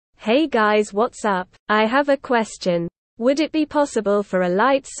Hey guys, what's up? I have a question. Would it be possible for a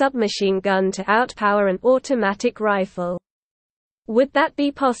light submachine gun to outpower an automatic rifle? Would that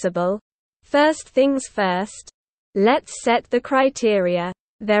be possible? First things first. Let's set the criteria.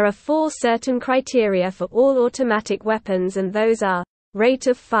 There are 4 certain criteria for all automatic weapons, and those are: rate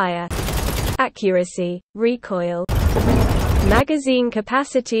of fire, accuracy, recoil, magazine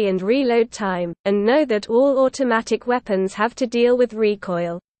capacity and reload time. And know that all automatic weapons have to deal with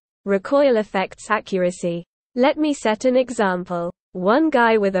recoil. Recoil affects accuracy. Let me set an example. One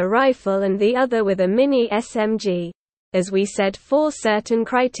guy with a rifle and the other with a mini SMG. As we said, 4 certain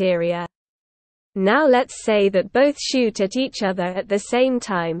criteria. Now let's say that both shoot at each other at the same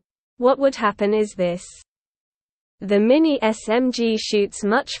time. What would happen is this. The mini SMG shoots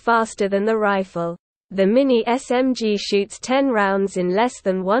much faster than the rifle. The mini SMG shoots 10 rounds in less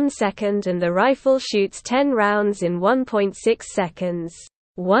than 1 second and the rifle shoots 10 rounds in 1.6 seconds.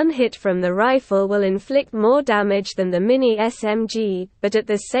 One hit from the rifle will inflict more damage than the mini SMG, but at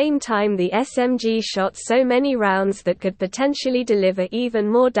the same time the SMG shot so many rounds that could potentially deliver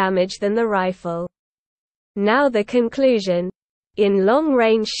even more damage than the rifle. Now the conclusion. In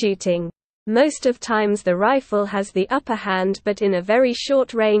long-range shooting, most of times the rifle has the upper hand, but in a very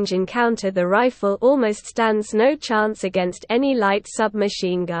short-range encounter the rifle almost stands no chance against any light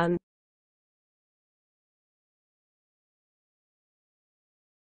submachine gun.